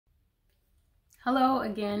Hello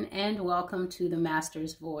again and welcome to the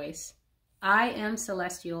Master's Voice. I am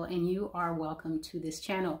Celestial and you are welcome to this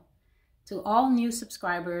channel. To all new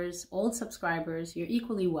subscribers, old subscribers, you're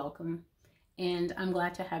equally welcome and I'm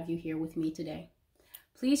glad to have you here with me today.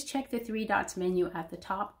 Please check the three dots menu at the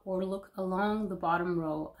top or look along the bottom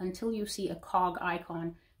row until you see a cog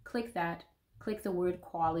icon. Click that, click the word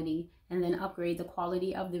quality, and then upgrade the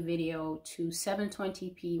quality of the video to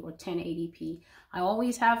 720p or 1080p. I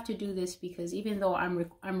always have to do this because even though I'm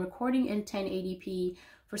recording in 1080p,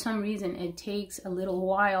 for some reason it takes a little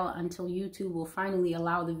while until YouTube will finally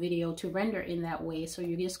allow the video to render in that way. So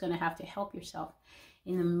you're just gonna have to help yourself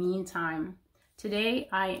in the meantime. Today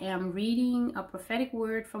I am reading a prophetic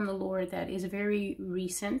word from the Lord that is very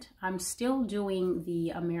recent. I'm still doing the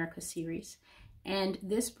America series, and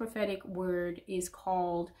this prophetic word is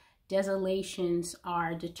called Desolations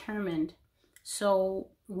Are Determined. So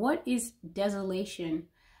what is desolation?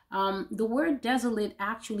 The word desolate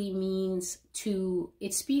actually means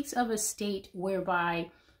it speaks of a state whereby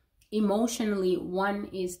emotionally one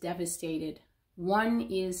is devastated. One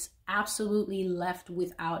is absolutely left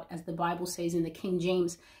without, as the Bible says in the King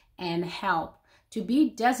James, and help. To be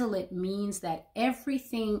desolate means that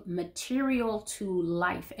everything material to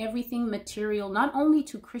life, everything material, not only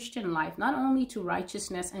to Christian life, not only to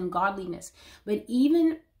righteousness and godliness, but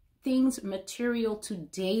even things material to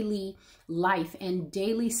daily life and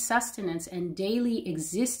daily sustenance and daily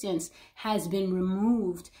existence has been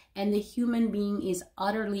removed, and the human being is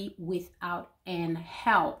utterly without and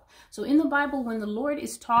help. So in the Bible, when the Lord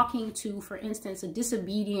is talking to, for instance, a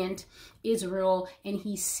disobedient Israel, and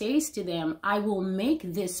he says to them, I will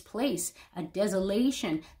make this place a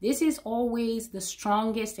desolation. This is always the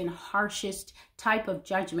strongest and harshest type of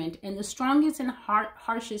judgment and the strongest and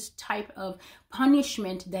harshest type of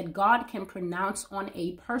punishment that God can pronounce on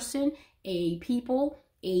a person, a people,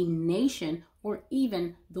 a nation, or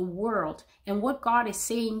even the world. And what God is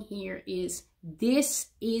saying here is, this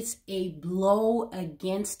is a blow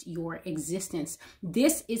against your existence.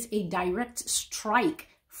 This is a direct strike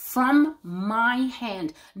from my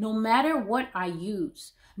hand. No matter what I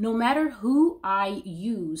use, no matter who I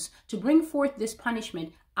use to bring forth this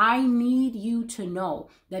punishment, I need you to know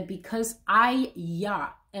that because I, Yah,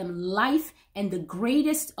 am life and the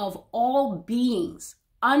greatest of all beings,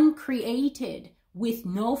 uncreated, with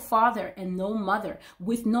no father and no mother,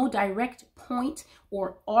 with no direct point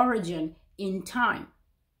or origin in time.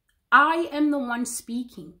 I am the one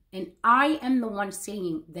speaking, and I am the one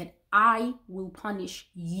saying that I will punish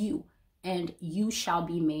you, and you shall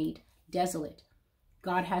be made desolate.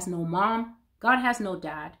 God has no mom, God has no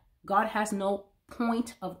dad, God has no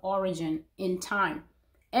point of origin in time.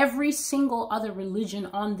 Every single other religion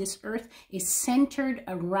on this earth is centered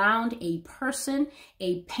around a person,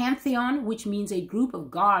 a pantheon, which means a group of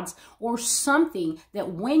gods, or something that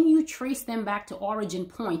when you trace them back to origin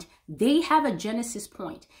point, they have a genesis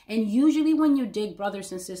point. And usually when you dig,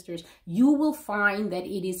 brothers and sisters, you will find that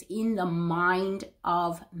it is in the mind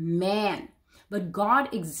of man. But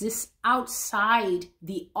God exists outside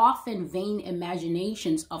the often vain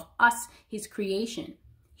imaginations of us, his creation.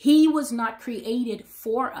 He was not created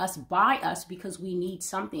for us, by us, because we need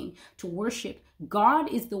something to worship.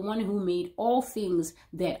 God is the one who made all things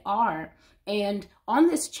that are. And on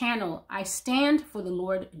this channel, I stand for the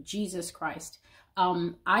Lord Jesus Christ.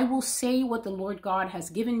 I will say what the Lord God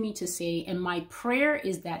has given me to say. And my prayer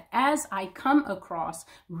is that as I come across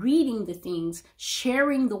reading the things,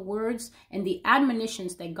 sharing the words and the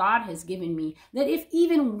admonitions that God has given me, that if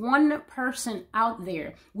even one person out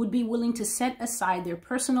there would be willing to set aside their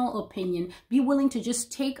personal opinion, be willing to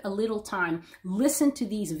just take a little time, listen to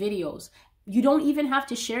these videos. You don't even have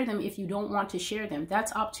to share them if you don't want to share them.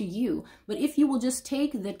 That's up to you. But if you will just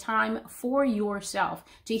take the time for yourself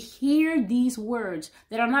to hear these words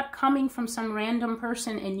that are not coming from some random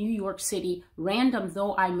person in New York City, random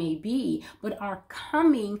though I may be, but are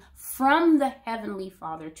coming from the Heavenly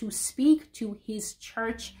Father to speak to his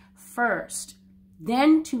church first,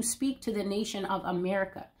 then to speak to the nation of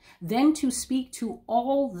America, then to speak to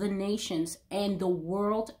all the nations and the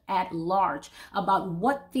world at large about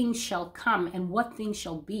what things shall come and what things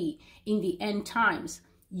shall be in the end times.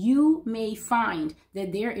 You may find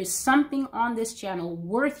that there is something on this channel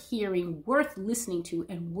worth hearing, worth listening to,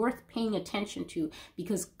 and worth paying attention to,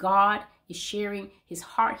 because God is sharing his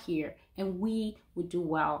heart here, and we would do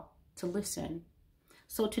well to listen.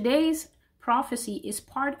 So today's prophecy is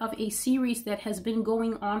part of a series that has been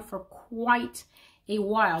going on for quite a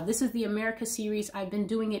while. This is the America series. I've been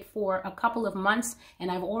doing it for a couple of months, and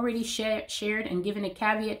I've already shared and given a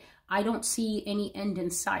caveat. I don't see any end in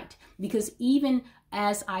sight, because even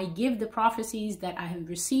as I give the prophecies that I have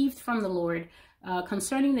received from the Lord,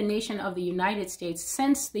 concerning the nation of the United States.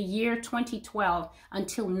 Since the year 2012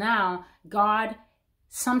 until now, God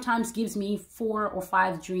sometimes gives me 4 or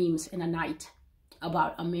 5 dreams in a night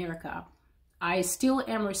about America. I still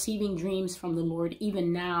am receiving dreams from the Lord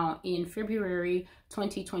even now in February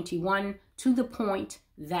 2021, to the point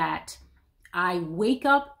that I wake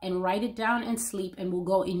up and write it down and sleep, and will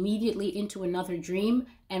go immediately into another dream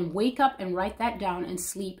and wake up and write that down and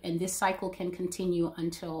sleep. And this cycle can continue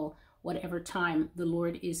until whatever time the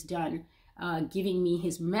Lord is done giving me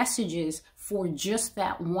his messages for just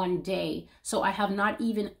that one day. So I have not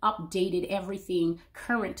even updated everything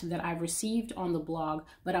current that I've received on the blog,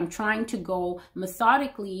 but I'm trying to go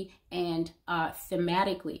methodically and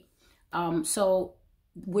thematically. So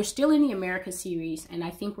we're still in the America series, and I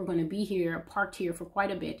think we're going to be parked here for quite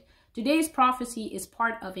a bit. Today's prophecy is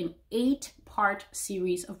part of an 8-part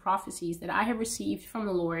series of prophecies that I have received from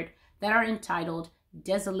the Lord that are entitled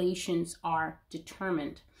Desolations Are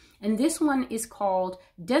Determined. And this one is called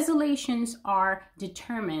Desolations Are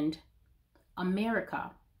Determined,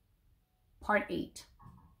 America, Part 8.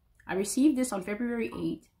 I received this on February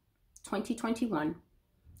 8th, 2021.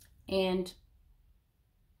 And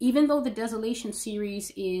even though the Desolation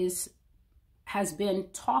series has been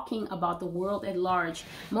talking about the world at large,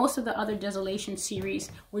 most of the other Desolation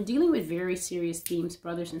series were dealing with very serious themes,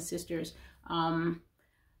 brothers and sisters.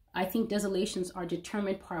 I think Desolations Are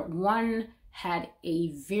Determined Part 1 had a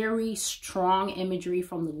very strong imagery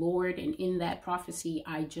from the Lord. And in that prophecy,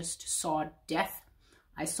 I just saw death.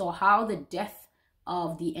 I saw how the death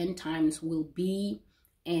of the end times will be.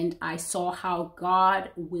 And I saw how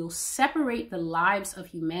God will separate the lives of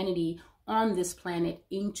humanity on this planet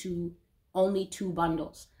into only 2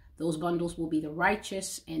 bundles. Those bundles will be the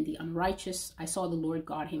righteous and the unrighteous. I saw the Lord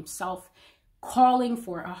God himself calling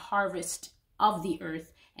for a harvest of the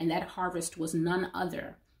earth. And that harvest was none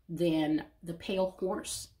other than the pale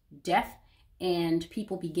horse, death, and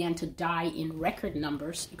people began to die in record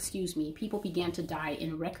numbers. People began to die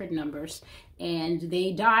in record numbers, and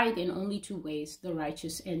they died in only 2 ways, the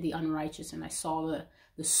righteous and the unrighteous. And I saw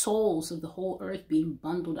the souls of the whole earth being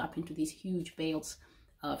bundled up into these huge bales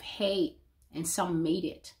of hay, and some made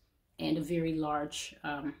it, and a very large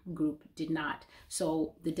group did not.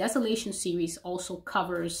 So the Desolation series also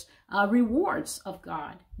covers rewards of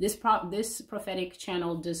God. This prophetic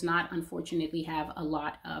channel does not, unfortunately, have a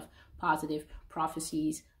lot of positive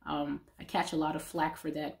prophecies. I catch a lot of flack for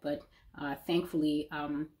that, but thankfully,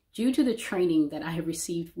 due to the training that I have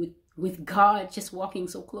received with God, just walking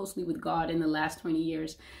so closely with God in the last 20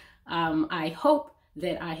 years, I hope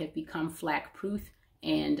that I have become flack proof,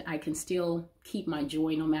 and I can still keep my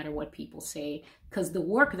joy no matter what people say. Because the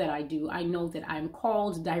work that I do, I know that I'm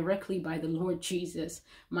called directly by the Lord Jesus,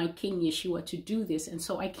 my King Yeshua, to do this. And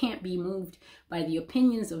so I can't be moved by the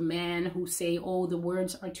opinions of man who say, oh, the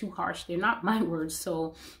words are too harsh. They're not my words.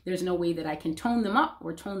 So there's no way that I can tone them up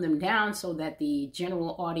or tone them down so that the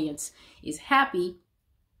general audience is happy.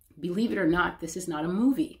 Believe it or not, this is not a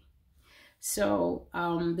movie. So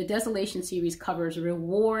the Desolation series covers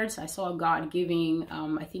rewards. I saw God giving,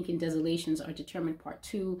 I think in Desolations Are Determined Part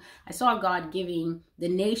 2, I saw God giving the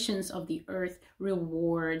nations of the earth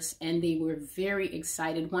rewards, and they were very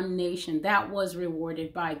excited. One nation that was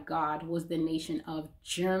rewarded by God was the nation of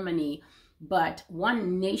Germany. But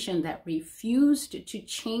one nation that refused to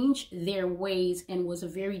change their ways and was a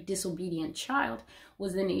very disobedient child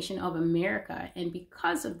was the nation of America. And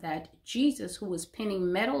because of that, Jesus, who was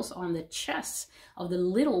pinning medals on the chests of the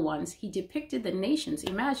little ones, he depicted the nations.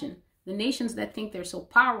 Imagine the nations that think they're so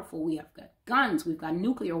powerful. We have got guns, we've got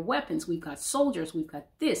nuclear weapons, we've got soldiers, we've got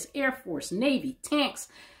this, Air Force, Navy, tanks.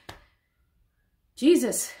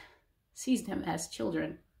 Jesus sees them as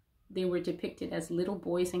children. They were depicted as little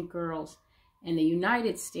boys and girls. And the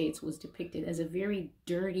United States was depicted as a very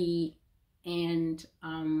dirty and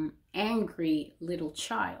angry little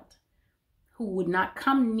child who would not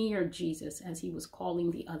come near Jesus as he was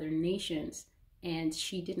calling the other nations. And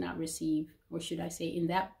she did not receive, or should I say in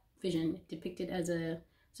that vision, depicted as a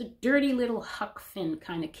dirty little Huck Finn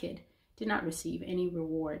kind of kid, did not receive any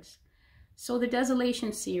rewards. So the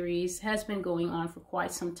Desolation series has been going on for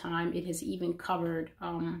quite some time. It has even covered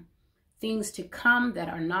things to come that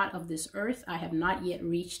are not of this earth. I have not yet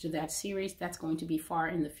reached that series. That's going to be far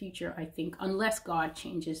in the future, I think, unless God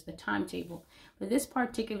changes the timetable. But this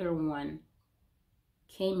particular one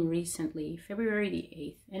came recently, February the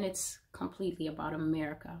 8th, and it's completely about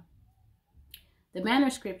America. The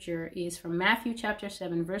banner scripture is from Matthew chapter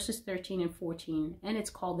 7, verses 13 and 14, and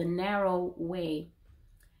it's called The Narrow Way.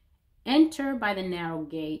 Enter by the narrow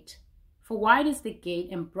gate, for wide is the gate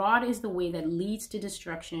and broad is the way that leads to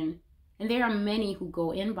destruction, and there are many who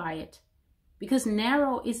go in by it. because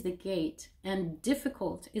narrow is the gate and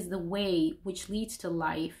difficult is the way which leads to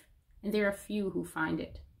life, and there are few who find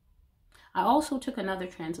it. I also took another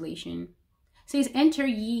translation. It says, enter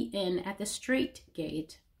ye in at the strait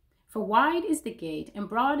gate, for wide is the gate and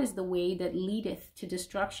broad is the way that leadeth to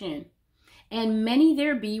destruction, and many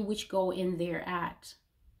there be which go in thereat.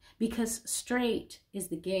 Because strait is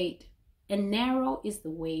the gate and narrow is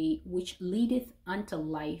the way which leadeth unto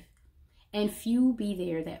life, and few be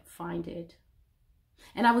there that find it.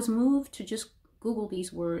 And I was moved to just Google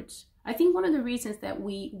these words. I think one of the reasons that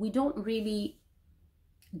we don't really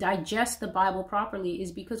digest the Bible properly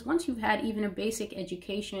is because once you've had even a basic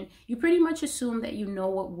education, you pretty much assume that you know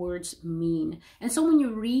what words mean. And so when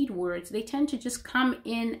you read words, they tend to just come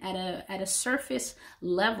in at a surface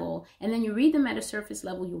level, and then you read them at a surface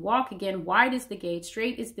level. You walk again, wide is the gate,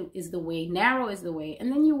 straight is the way, narrow is the way,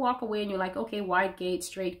 and then you walk away and you're like, okay, wide gate,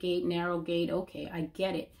 straight gate, narrow gate, okay, I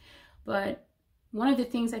get it. But one of the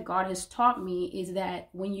things that God has taught me is that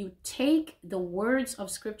when you take the words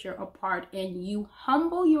of scripture apart and you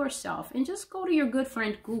humble yourself and just go to your good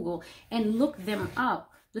friend Google and look them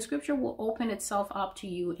up, the scripture will open itself up to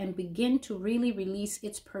you and begin to really release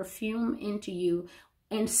its perfume into you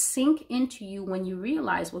and sink into you when you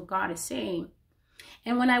realize what God is saying.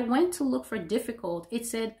 And when I went to look for difficult, it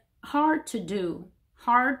said hard to do,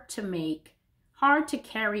 hard to make, hard to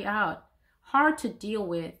carry out, hard to deal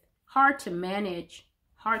with, hard to manage,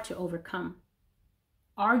 hard to overcome,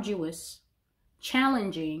 arduous,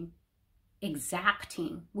 challenging,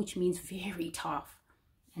 exacting, which means very tough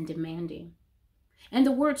and demanding. And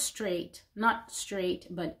the word strait, not straight,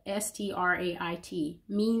 but S-T-R-A-I-T,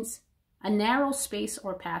 means a narrow space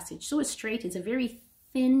or passage. So a strait is a very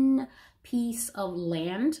thin piece of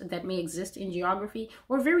land that may exist in geography,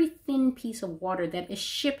 or a very thin piece of water that a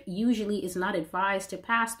ship usually is not advised to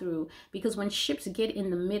pass through, because when ships get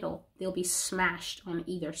in the middle, they'll be smashed on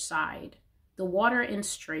either side. The water in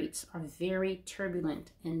straits are very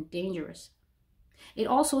turbulent and dangerous. It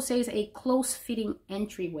also says a close-fitting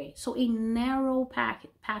entryway, so a narrow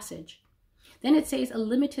passage. Then it says a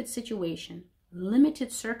limited situation,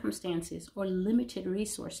 limited circumstances, or limited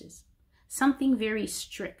resources. Something very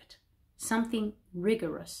strict, something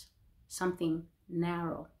rigorous, something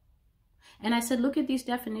narrow. And I said, look at these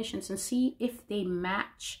definitions and see if they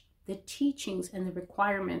match the teachings and the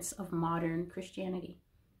requirements of modern Christianity.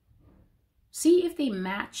 See if they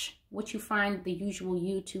match what you find the usual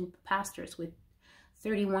YouTube pastors with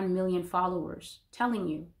 31 million followers telling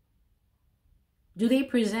you. Do they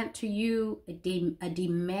present to you a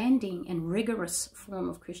demanding and rigorous form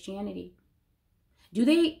of Christianity? Do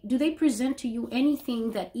they present to you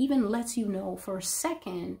anything that even lets you know for a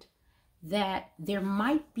second that there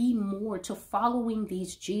might be more to following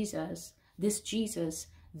this Jesus,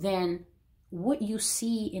 than what you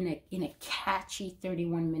see in a catchy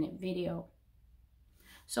 31-minute video?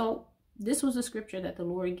 So this was a scripture that the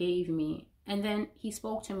Lord gave me, and then he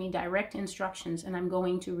spoke to me direct instructions, and I'm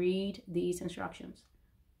going to read these instructions.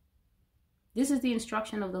 This is the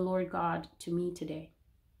instruction of the Lord God to me today.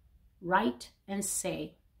 Write and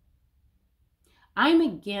say, I'm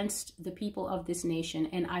against the people of this nation,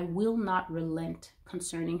 and I will not relent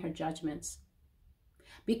concerning her judgments.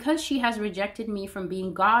 Because she has rejected me from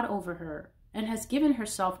being God over her, and has given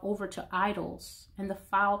herself over to idols and the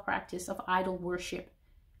foul practice of idol worship,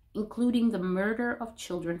 including the murder of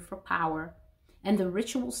children for power, and the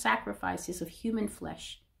ritual sacrifices of human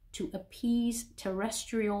flesh to appease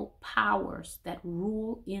terrestrial powers that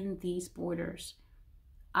rule in these borders.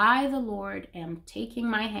 I, the Lord, am taking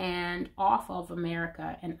my hand off of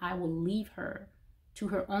America, and I will leave her to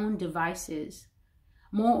her own devices.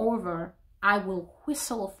 Moreover, I will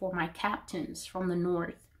whistle for my captains from the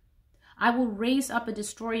north. I will raise up a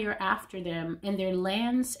destroyer after them, and their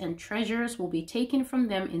lands and treasures will be taken from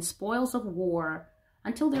them in spoils of war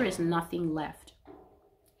until there is nothing left.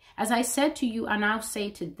 As I said to you, I now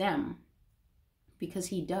say to them, because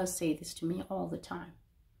he does say this to me all the time,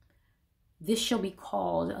 this shall be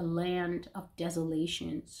called a land of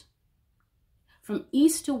desolations. From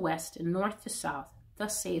east to west and north to south,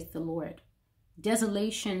 thus saith the Lord,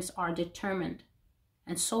 desolations are determined,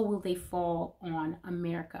 and so will they fall on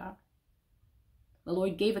America. The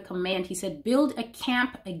Lord gave a command. He said, build a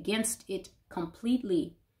camp against it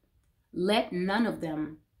completely. Let none of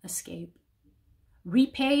them escape.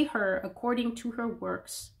 Repay her according to her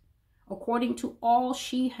works, according to all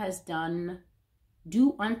she has done.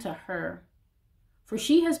 Do unto her. For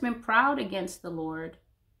she has been proud against the Lord,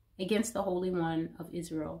 against the Holy One of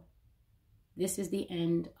Israel. This is the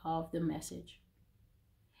end of the message.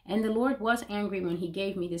 And the Lord was angry when he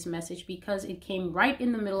gave me this message, because it came right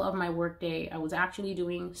in the middle of my workday. I was actually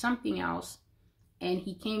doing something else, And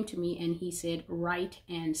he came to me and he said, write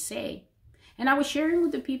and say. And I was sharing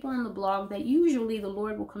with the people on the blog that usually the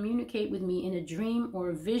Lord will communicate with me in a dream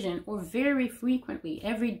or a vision, or very frequently,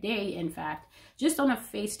 every day, in fact, just on a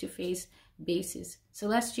face-to-face basis.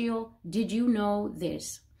 Celestial, did you know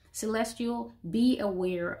this? Celestial, be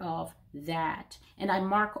aware of that. And I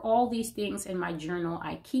mark all these things in my journal.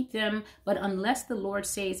 I keep them, but unless the Lord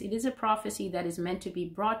says it is a prophecy that is meant to be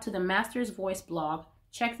brought to the Master's Voice blog,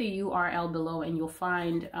 check the URL below and you'll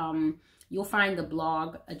find the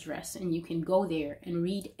blog address, and you can go there and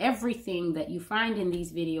read everything that you find in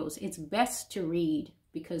these videos. It's best to read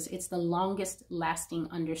because it's the longest lasting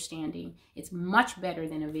understanding. It's much better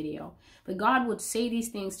than a video. But God would say these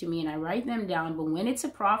things to me and I write them down. But when it's a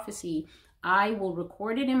prophecy, I will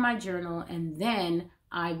record it in my journal and then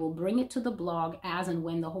I will bring it to the blog as and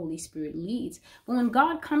when the Holy Spirit leads. But when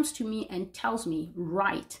God comes to me and tells me,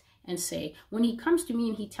 write and say, when he comes to me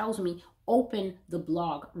and he tells me, open the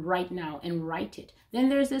blog right now and write it, then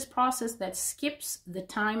there's this process that skips the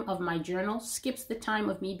time of my journal, skips the time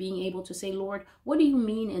of me being able to say, Lord, what do you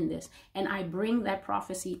mean in this? And I bring that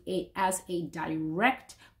prophecy as a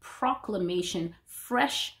direct proclamation,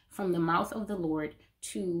 fresh from the mouth of the Lord,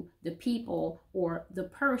 to the people or the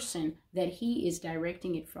person that he is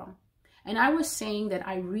directing it from. And I was saying that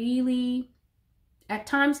I really, at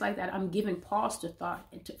times like that, I'm given pause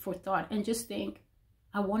for thought and just think,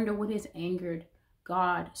 I wonder what has angered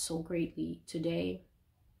God so greatly today.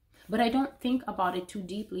 But I don't think about it too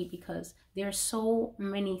deeply because there are so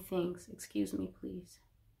many things, excuse me, please.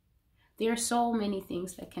 There are so many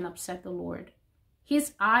things that can upset the Lord.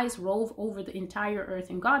 His eyes rove over the entire earth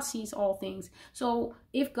and God sees all things. So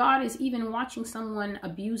if God is even watching someone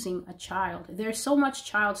abusing a child, there's so much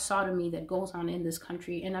child sodomy that goes on in this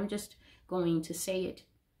country, and I'm just going to say it.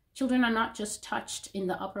 Children are not just touched in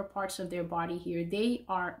the upper parts of their body here. They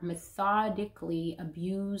are methodically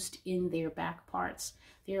abused in their back parts.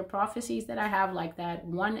 There are prophecies that I have like that.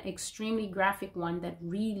 One extremely graphic one that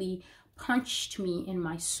really punched me in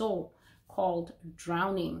my soul called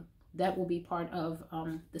Drowning. That will be part of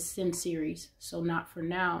the Sin series, so not for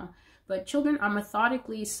now. But children are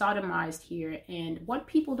methodically sodomized here, and what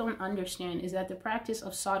people don't understand is that the practice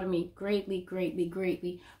of sodomy greatly, greatly,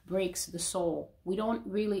 greatly breaks the soul. We don't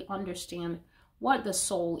really understand what the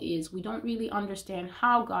soul is. We don't really understand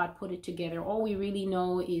how God put it together. All we really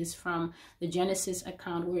know is from the Genesis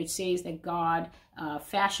account where it says that God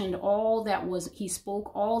fashioned all that was, he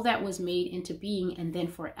spoke all that was made into being, and then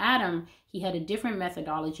for Adam, he had a different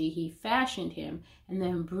methodology. He fashioned him and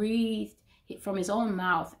then breathed from his own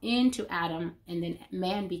mouth into Adam, and then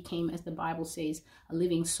man became, as the Bible says, a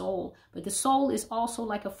living soul. But the soul is also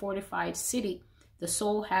like a fortified city. The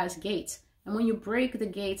soul has gates, and when you break the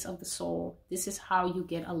gates of the soul, this is how you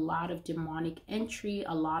get a lot of demonic entry,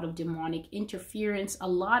 a lot of demonic interference, a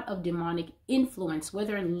lot of demonic influence,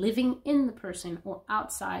 whether living in the person or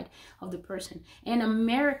outside of the person. And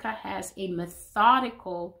America has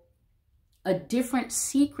a different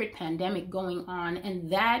secret pandemic going on, and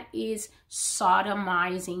that is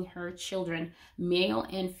sodomizing her children, male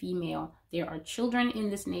and female. There are children in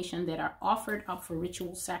this nation that are offered up for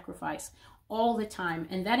ritual sacrifice all the time,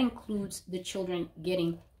 and that includes the children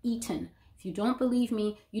getting eaten. If you don't believe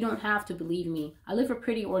me, you don't have to believe me. I live a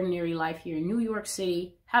pretty ordinary life here in New York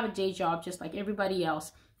City, have a day job just like everybody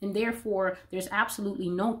else, and therefore there's absolutely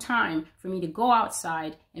no time for me to go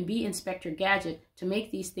outside and be Inspector Gadget to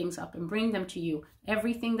make these things up and bring them to you.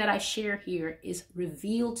 Everything that I share here is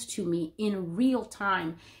revealed to me in real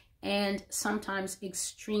time, and sometimes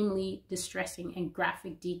extremely distressing and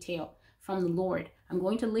graphic detail from the Lord. I'm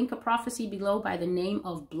going to link a prophecy below by the name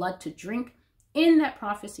of Blood to Drink. In that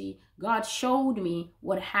prophecy, God showed me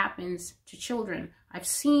what happens to children. I've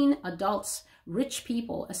seen adults, rich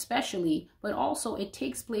people especially, but also it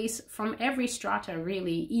takes place from every strata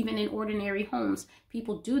really, even in ordinary homes.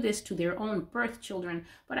 People do this to their own birth children,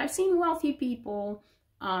 but I've seen wealthy people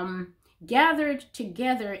gathered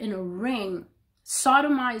together in a ring,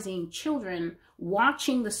 sodomizing children,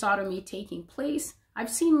 watching the sodomy taking place. I've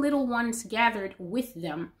seen little ones gathered with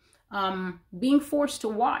them, being forced to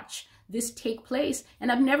watch this take place. And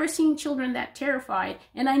I've never seen children that terrified.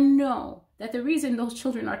 And I know that the reason those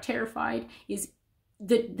children are terrified is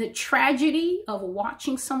the tragedy of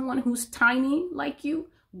watching someone who's tiny like you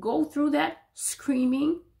go through that,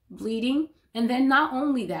 screaming, bleeding. And then not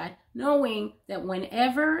only that, knowing that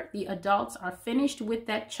whenever the adults are finished with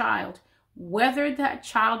that child, whether that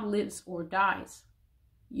child lives or dies,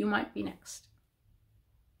 you might be next.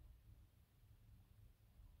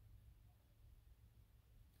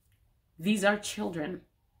 These are children.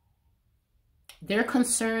 Their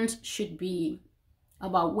concerns should be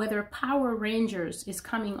about whether Power Rangers is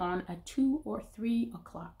coming on at 2 or 3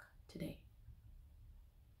 o'clock today.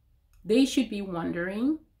 They should be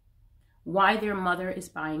wondering why their mother is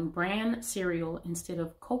buying bran cereal instead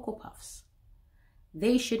of Cocoa Puffs.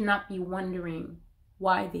 They should not be wondering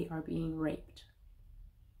why they are being raped.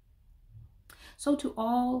 So to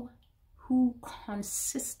all who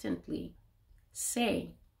consistently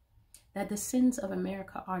say that the sins of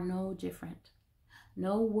America are no different,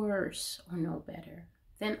 no worse or no better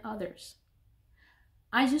than others,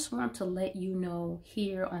 I just want to let you know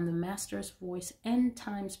here on the Master's Voice End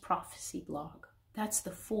Times Prophecy blog, that's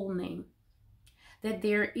the full name, that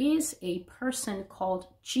there is a person called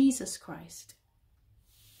Jesus Christ,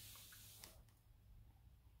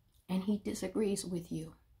 and he disagrees with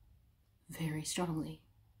you very strongly.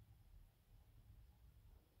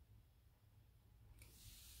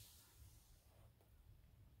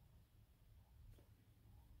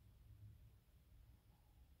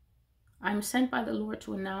 I'm sent by the Lord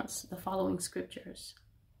to announce the following scriptures.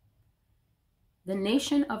 The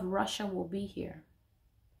nation of Russia will be here.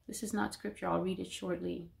 This is not scripture. I'll read it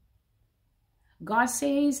shortly. God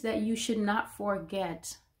says that you should not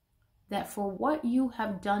forget that for what you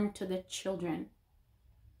have done to the children,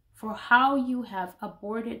 for how you have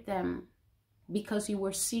aborted them because you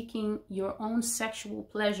were seeking your own sexual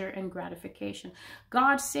pleasure and gratification.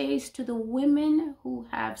 God says to the women who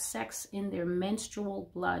have sex in their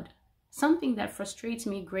menstrual blood, something that frustrates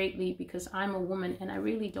me greatly because I'm a woman and I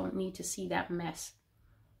really don't need to see that mess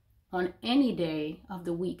on any day of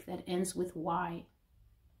the week that ends with Y.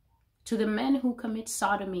 To the men who commit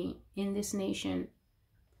sodomy in this nation,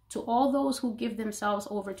 to all those who give themselves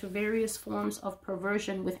over to various forms of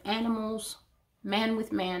perversion with animals, man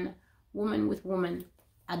with man, woman with woman,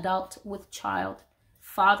 adult with child,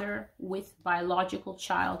 father with biological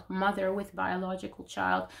child, mother with biological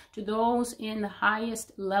child, to those in the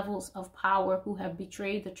highest levels of power who have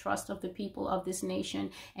betrayed the trust of the people of this nation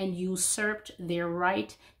and usurped their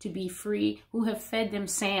right to be free, who have fed them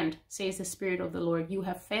sand, says the Spirit of the Lord. You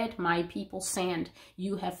have fed my people sand.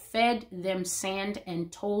 You have fed them sand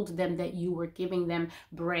and told them that you were giving them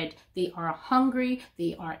bread. They are hungry,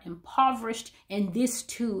 they are impoverished, and this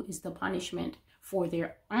too is the punishment for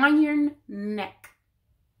their iron neck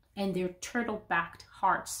and their turtle-backed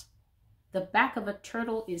hearts. The back of a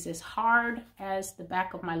turtle is as hard as the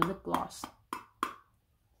back of my lip gloss.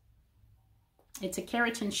 It's a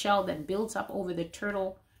keratin shell that builds up over the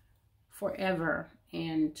turtle forever,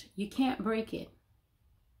 and you can't break it.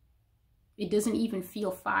 It doesn't even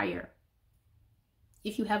feel fire.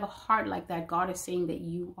 If you have a heart like that, God is saying that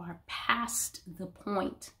you are past the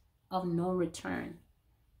point of no return.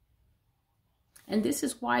 And this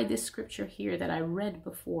is why this scripture here that I read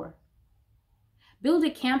before. Build a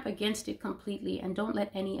camp against it completely and don't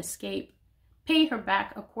let any escape. Pay her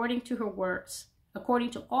back according to her works, according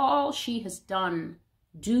to all she has done.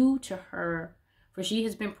 Do to her, for she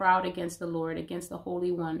has been proud against the Lord, against the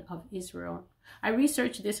Holy One of Israel. I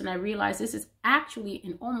researched this and I realized this is actually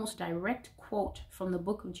an almost direct quote from the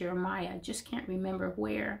book of Jeremiah. I just can't remember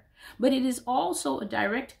where. But it is also a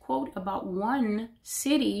direct quote about one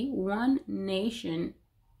city, one nation.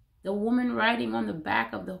 The woman riding on the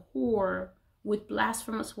back of the whore with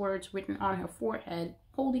blasphemous words written on her forehead,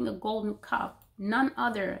 holding a golden cup. None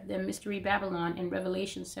other than Mystery Babylon in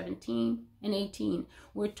Revelation 17 and 18,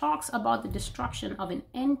 where it talks about the destruction of an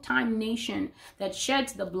end-time nation that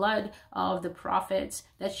sheds the blood of the prophets,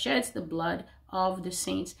 that sheds the blood of the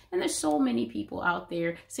saints. And there's so many people out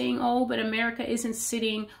there saying, oh, but America isn't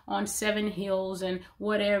sitting on 7 hills and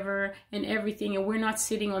whatever and everything, and we're not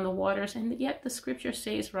sitting on the waters. And yet the scripture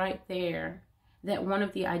says right there that one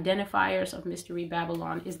of the identifiers of Mystery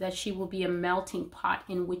Babylon is that she will be a melting pot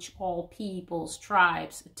in which all peoples,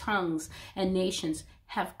 tribes, tongues, and nations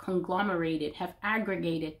have conglomerated, have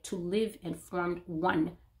aggregated to live and formed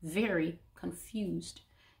one very confused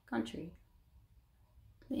country.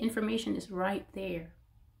 The information is right there.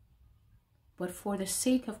 But for the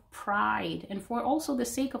sake of pride and for also the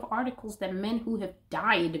sake of articles that men who have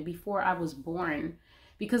died before I was born,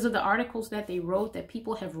 because of the articles that they wrote that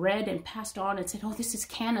people have read and passed on and said, oh, this is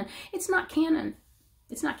canon. It's not canon.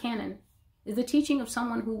 It's not canon. It's the teaching of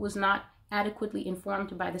someone who was not adequately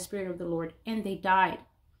informed by the Spirit of the Lord, and they died.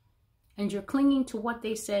 And you're clinging to what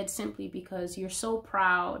they said simply because you're so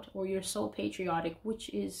proud or you're so patriotic, which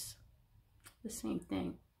is the same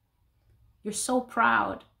thing. You're so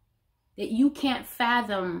proud that you can't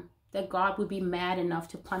fathom that God would be mad enough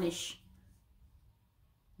to punish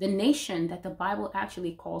the nation that the Bible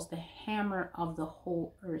actually calls the hammer of the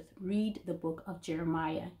whole earth. Read the book of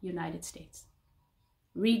Jeremiah, United States.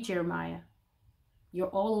 Read Jeremiah. You're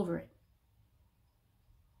all over it.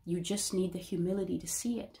 You just need the humility to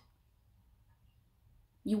see it.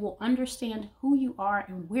 You will understand who you are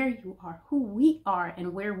and where you are, who we are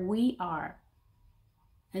and where we are.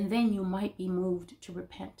 And then you might be moved to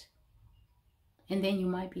repent. And then you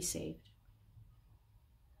might be saved.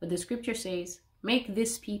 But the scripture says, make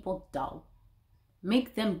this people dull.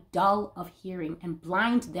 Make them dull of hearing and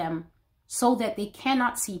blind them so that they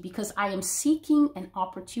cannot see, because I am seeking an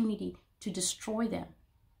opportunity to destroy them.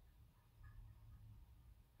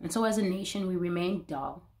 And so as a nation, we remain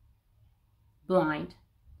dull, blind,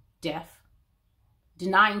 deaf,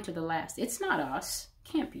 denying to the last. It's not us.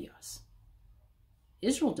 Can't be us.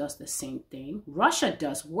 Israel does the same thing. Russia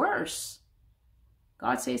does worse.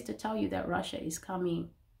 God says to tell you that Russia is coming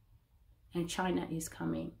and China is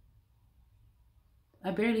coming. I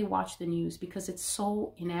barely watch the news because it's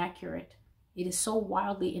so inaccurate. It is so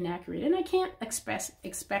wildly inaccurate. And I can't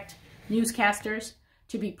expect newscasters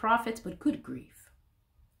to be prophets, but good grief.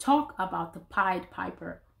 Talk about the Pied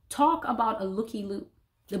Piper. Talk about a looky-loo.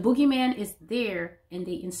 The boogeyman is there and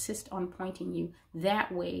they insist on pointing you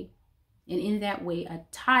that way. And in that way, a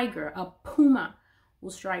tiger, a puma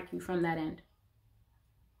will strike you from that end.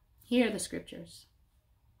 Here are the scriptures.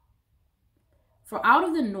 For out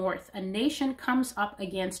of the north, a nation comes up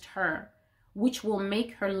against her, which will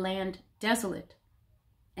make her land desolate,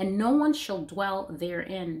 and no one shall dwell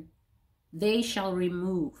therein. They shall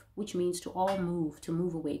remove, which means to all move, to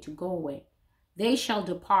move away, to go away. They shall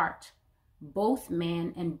depart, both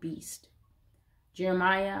man and beast.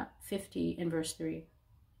 Jeremiah 50 and verse 3.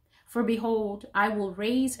 For behold, I will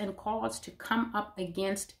raise and cause to come up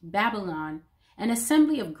against Babylon an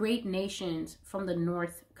assembly of great nations from the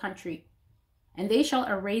north country, and they shall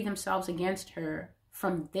array themselves against her.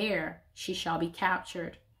 From there she shall be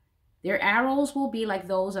captured. Their arrows will be like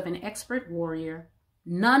those of an expert warrior.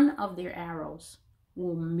 None of their arrows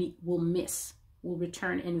will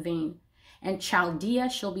return in vain. And Chaldea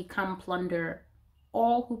shall become plunder.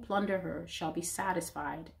 All who plunder her shall be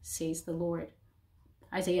satisfied, says the Lord.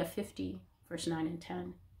 Isaiah 50, verse 9 and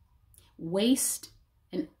 10. Waste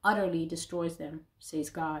and utterly destroys them, says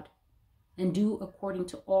God, and do according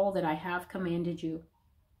to all that I have commanded you.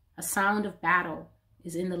 A sound of battle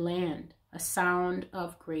is in the land, a sound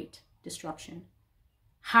of great destruction.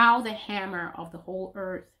 How the hammer of the whole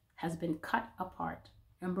earth has been cut apart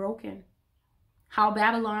and broken. How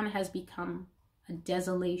Babylon has become a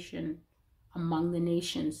desolation among the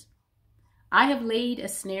nations. I have laid a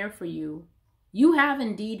snare for you. You have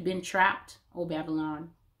indeed been trapped, O Babylon,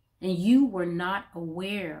 and you were not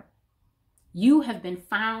aware. You have been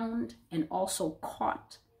found and also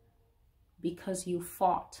caught because you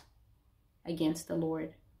fought against the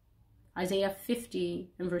Lord. Isaiah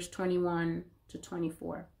 50 and verse 21 to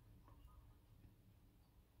 24.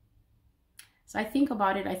 So I think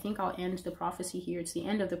about it. I think I'll end the prophecy here. It's the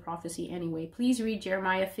end of the prophecy anyway. Please read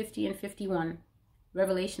Jeremiah 50 and 51,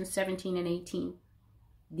 Revelation 17 and 18.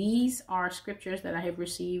 These are scriptures that I have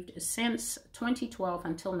received since 2012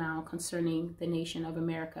 until now concerning the nation of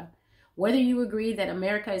America. Whether you agree that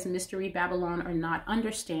America is Mystery Babylon or not,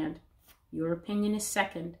 understand your opinion is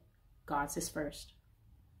second, God's is first.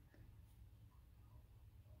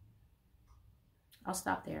 I'll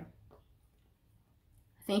stop there.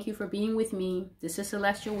 Thank you for being with me. This is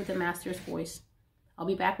Celestial with the Master's Voice. I'll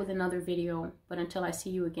be back with another video, but until I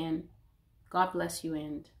see you again, God bless you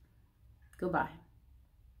and goodbye.